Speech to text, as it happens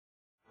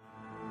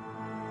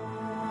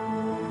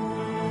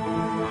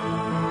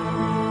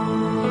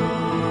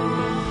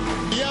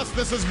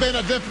this has been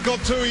a difficult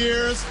 2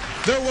 years.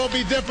 There will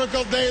be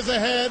difficult days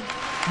ahead.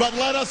 But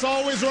let us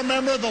always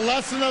remember the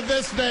lesson of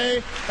this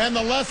day and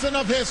the lesson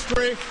of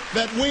history,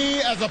 that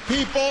we as a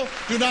people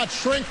do not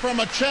shrink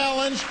from a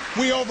challenge,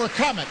 we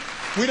overcome it.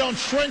 We don't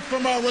shrink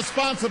from our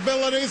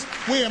responsibilities,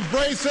 we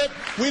embrace it.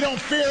 We don't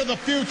fear the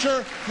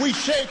future, we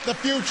shape the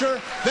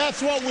future.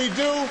 That's what we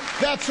do,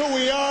 that's who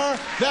we are,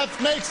 that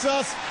makes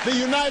us the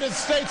United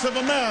States of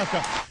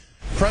America.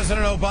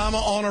 President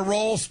Obama on a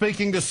roll,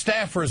 speaking to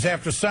staffers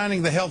after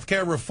signing the health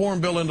care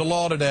reform bill into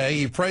law today.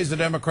 He praised the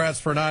Democrats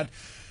for not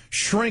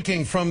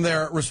shrinking from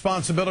their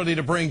responsibility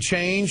to bring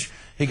change.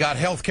 He got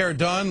health care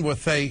done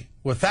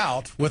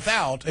without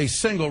a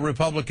single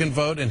Republican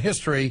vote, and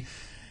history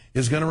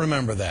is going to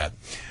remember that.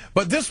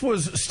 But this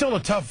was still a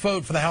tough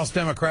vote for the House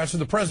Democrats,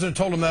 and the president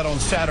told them that on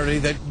Saturday,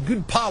 that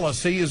good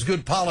policy is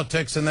good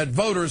politics and that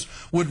voters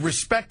would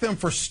respect them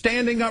for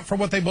standing up for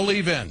what they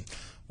believe in.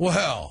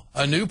 Well,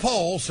 a new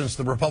poll, since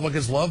the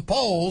Republicans love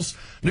polls,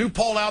 new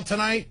poll out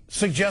tonight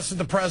suggested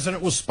the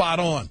president was spot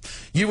on.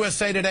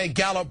 USA Today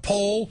Gallup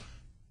poll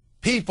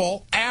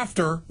people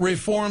after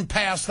reform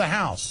passed the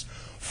House.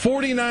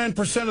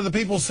 49% of the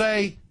people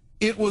say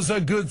it was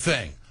a good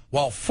thing,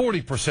 while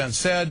 40%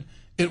 said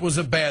it was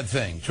a bad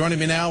thing. Joining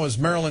me now is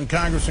Maryland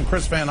Congressman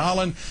Chris Van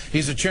Hollen.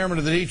 He's the chairman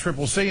of the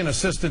DCCC and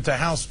assistant to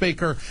House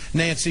Speaker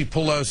Nancy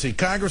Pelosi.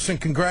 Congressman,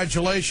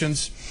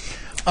 congratulations.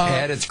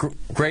 Ed, it's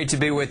great to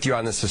be with you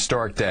on this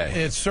historic day.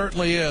 It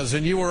certainly is.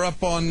 And you were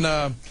up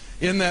on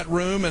in that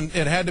room, and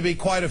it had to be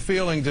quite a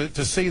feeling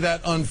to see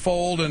that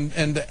unfold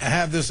and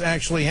have this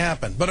actually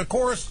happen. But, of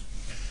course,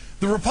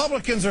 the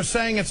Republicans are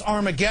saying it's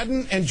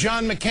Armageddon, and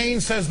John McCain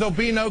says there'll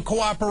be no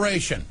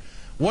cooperation.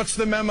 What's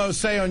the memo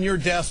say on your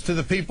desk to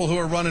the people who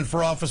are running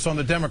for office on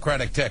the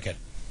Democratic ticket?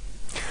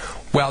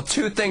 Well,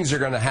 two things are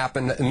going to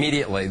happen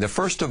immediately. The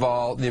first of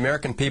all, the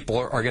American people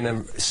are going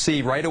to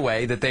see right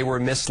away that they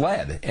were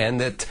misled and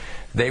that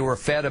they were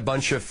fed a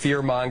bunch of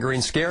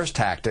fear-mongering scares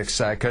tactics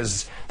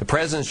because the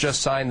president's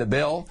just signed the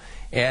bill,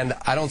 and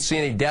I don't see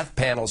any death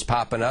panels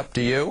popping up,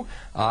 do you?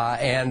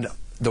 And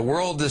the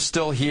world is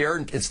still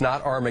here. It's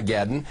not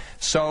Armageddon.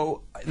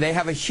 So they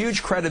have a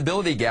huge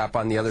credibility gap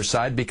on the other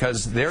side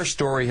because their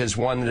story is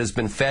one that has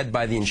been fed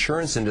by the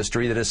insurance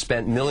industry that has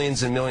spent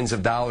millions and millions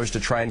of dollars to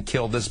try and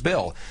kill this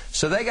bill.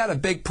 So they got a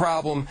big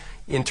problem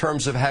in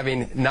terms of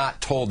having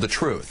not told the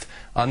truth.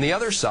 On the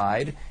other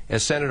side,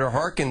 as Senator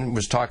Harkin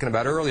was talking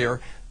about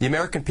earlier, the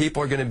American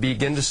people are going to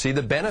begin to see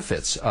the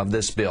benefits of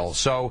this bill.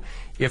 So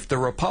if the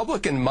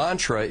Republican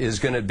mantra is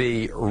going to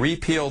be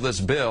repeal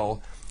this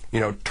bill,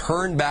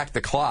 turn back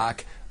the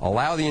clock,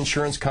 allow the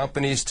insurance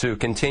companies to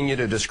continue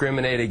to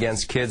discriminate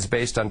against kids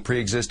based on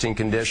pre-existing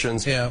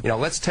conditions. Yeah.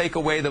 Let's take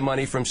away the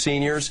money from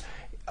seniors.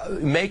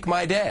 Make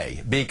my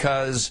day,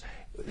 because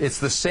it's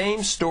the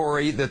same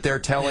story that they're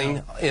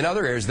telling in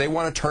other areas. They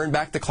want to turn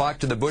back the clock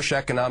to the Bush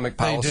economic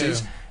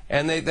policies.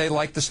 And they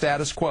like the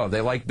status quo. They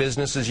like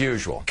business as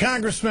usual.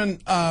 Congressman,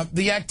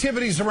 the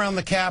activities around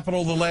the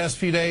Capitol the last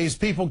few days,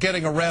 people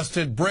getting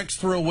arrested, bricks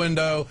through a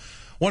window,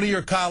 one of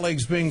your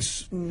colleagues being,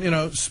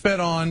 spit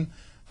on,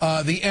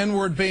 the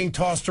N-word being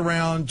tossed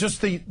around,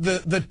 just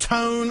the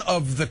tone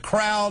of the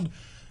crowd,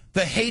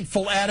 the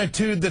hateful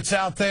attitude that's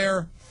out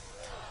there.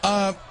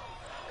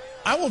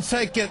 I will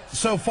take it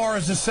so far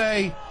as to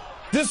say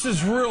this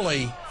is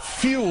really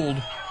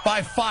fueled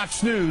by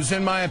Fox News,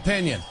 in my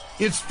opinion.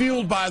 It's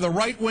fueled by the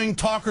right-wing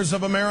talkers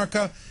of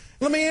America.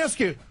 Let me ask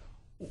you,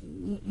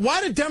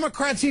 why do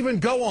Democrats even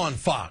go on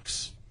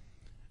Fox?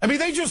 I mean,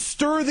 they just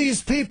stir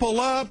these people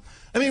up.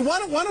 I mean, why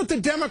don't the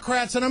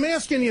Democrats, and I'm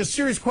asking you a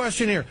serious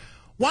question here,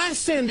 why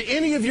send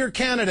any of your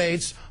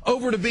candidates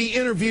over to be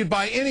interviewed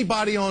by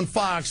anybody on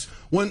Fox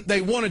when they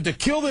wanted to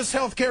kill this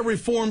health care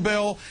reform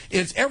bill?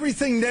 It's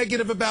everything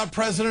negative about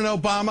President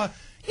Obama.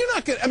 You're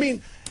not going to, I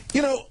mean,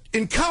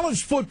 in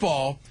college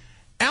football,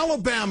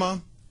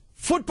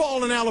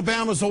 football in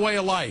Alabama is a way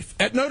of life.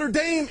 At Notre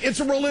Dame,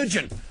 it's a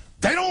religion.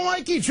 They don't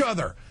like each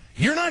other.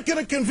 You're not going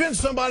to convince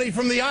somebody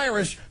from the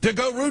Irish to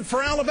go root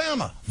for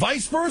Alabama,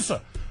 vice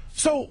versa.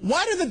 So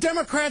why do the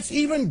Democrats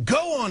even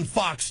go on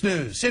Fox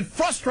News? It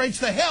frustrates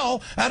the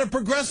hell out of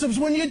progressives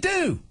when you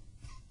do.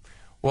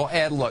 Well,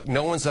 Ed, look,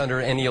 no one's under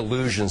any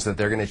illusions that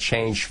they're going to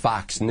change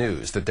Fox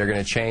News, that they're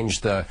going to change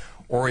the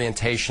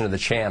orientation of the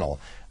channel.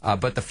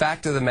 But the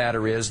fact of the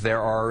matter is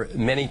there are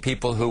many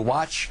people who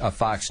watch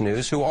Fox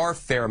News who are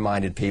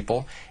fair-minded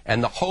people,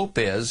 and the hope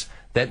is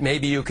that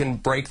maybe you can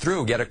break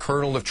through, get a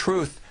kernel of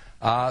truth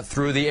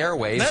through the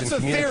airwaves and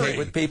communicate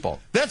with people.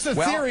 That's a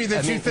theory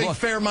that you think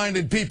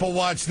fair-minded people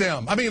watch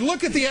them. I mean,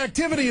 look at the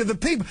activity of the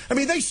people. I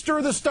mean, they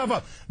stir this stuff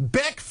up.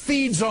 Beck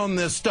feeds on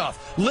this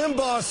stuff.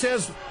 Limbaugh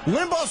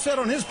said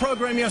on his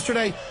program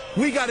yesterday,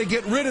 we got to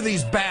get rid of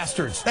these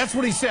bastards. That's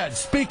what he said,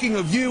 speaking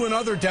of you and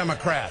other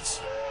Democrats.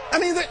 I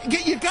mean,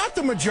 you got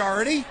the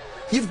majority.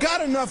 You've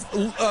got enough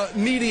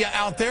media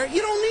out there.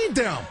 You don't need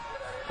them.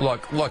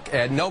 Look,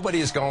 Ed,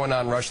 nobody is going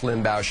on Rush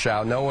Limbaugh's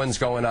show. No one's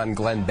going on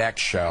Glenn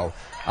Beck's show.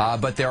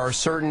 But there are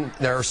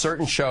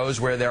certain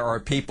shows where there are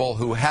people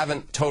who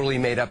haven't totally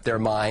made up their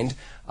mind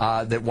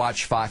that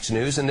watch Fox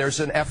News, and there's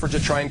an effort to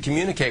try and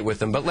communicate with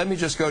them. But let me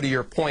just go to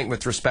your point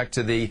with respect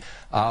to the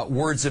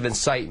words of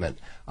incitement.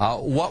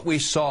 What we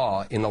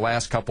saw in the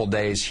last couple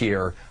days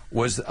here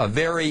was a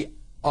very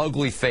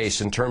ugly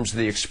face in terms of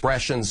the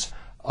expressions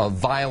of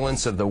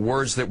violence, of the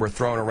words that were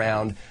thrown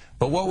around.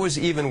 But what was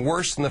even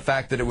worse than the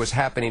fact that it was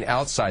happening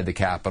outside the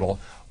Capitol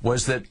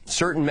was that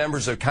certain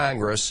members of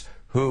Congress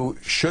who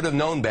should have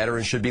known better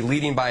and should be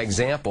leading by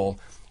example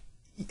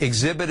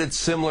exhibited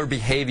similar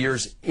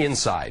behaviors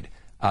inside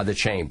the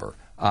chamber.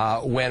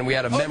 When we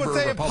had a member, but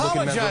they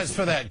Republican apologized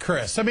for that,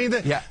 Chris. I mean,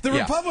 the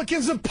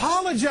Republicans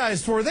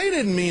apologized for it. They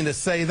didn't mean to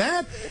say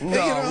that. No, you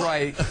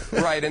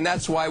know? right. And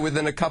that's why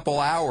within a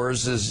couple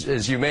hours,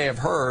 as you may have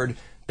heard,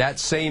 that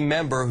same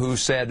member who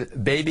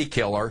said baby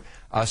killer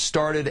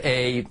started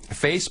a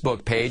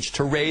Facebook page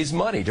to raise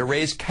money, to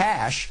raise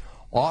cash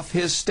off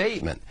his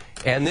statement.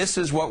 And this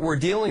is what we're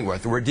dealing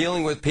with. We're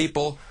dealing with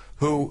people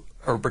who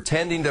are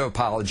pretending to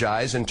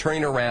apologize and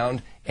turning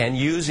around and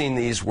using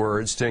these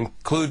words to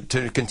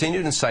continue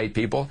to incite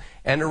people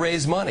and to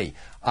raise money.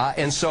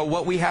 And so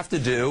what we have to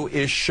do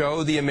is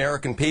show the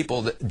American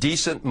people, the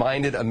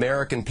decent-minded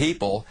American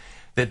people,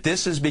 that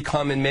this has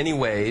become in many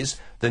ways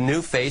the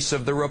new face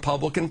of the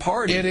Republican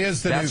Party. It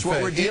is the new face. That's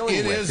what we're dealing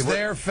with. It is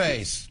their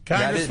face.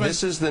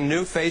 This is the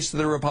new face of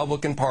the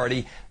Republican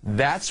Party.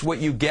 That's what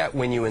you get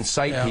when you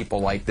incite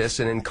people like this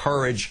and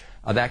encourage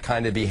that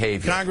kind of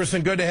behavior.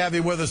 Congressman, good to have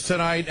you with us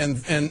tonight,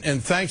 and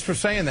thanks for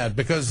saying that,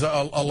 because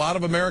a lot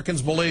of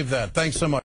Americans believe that. Thanks so much.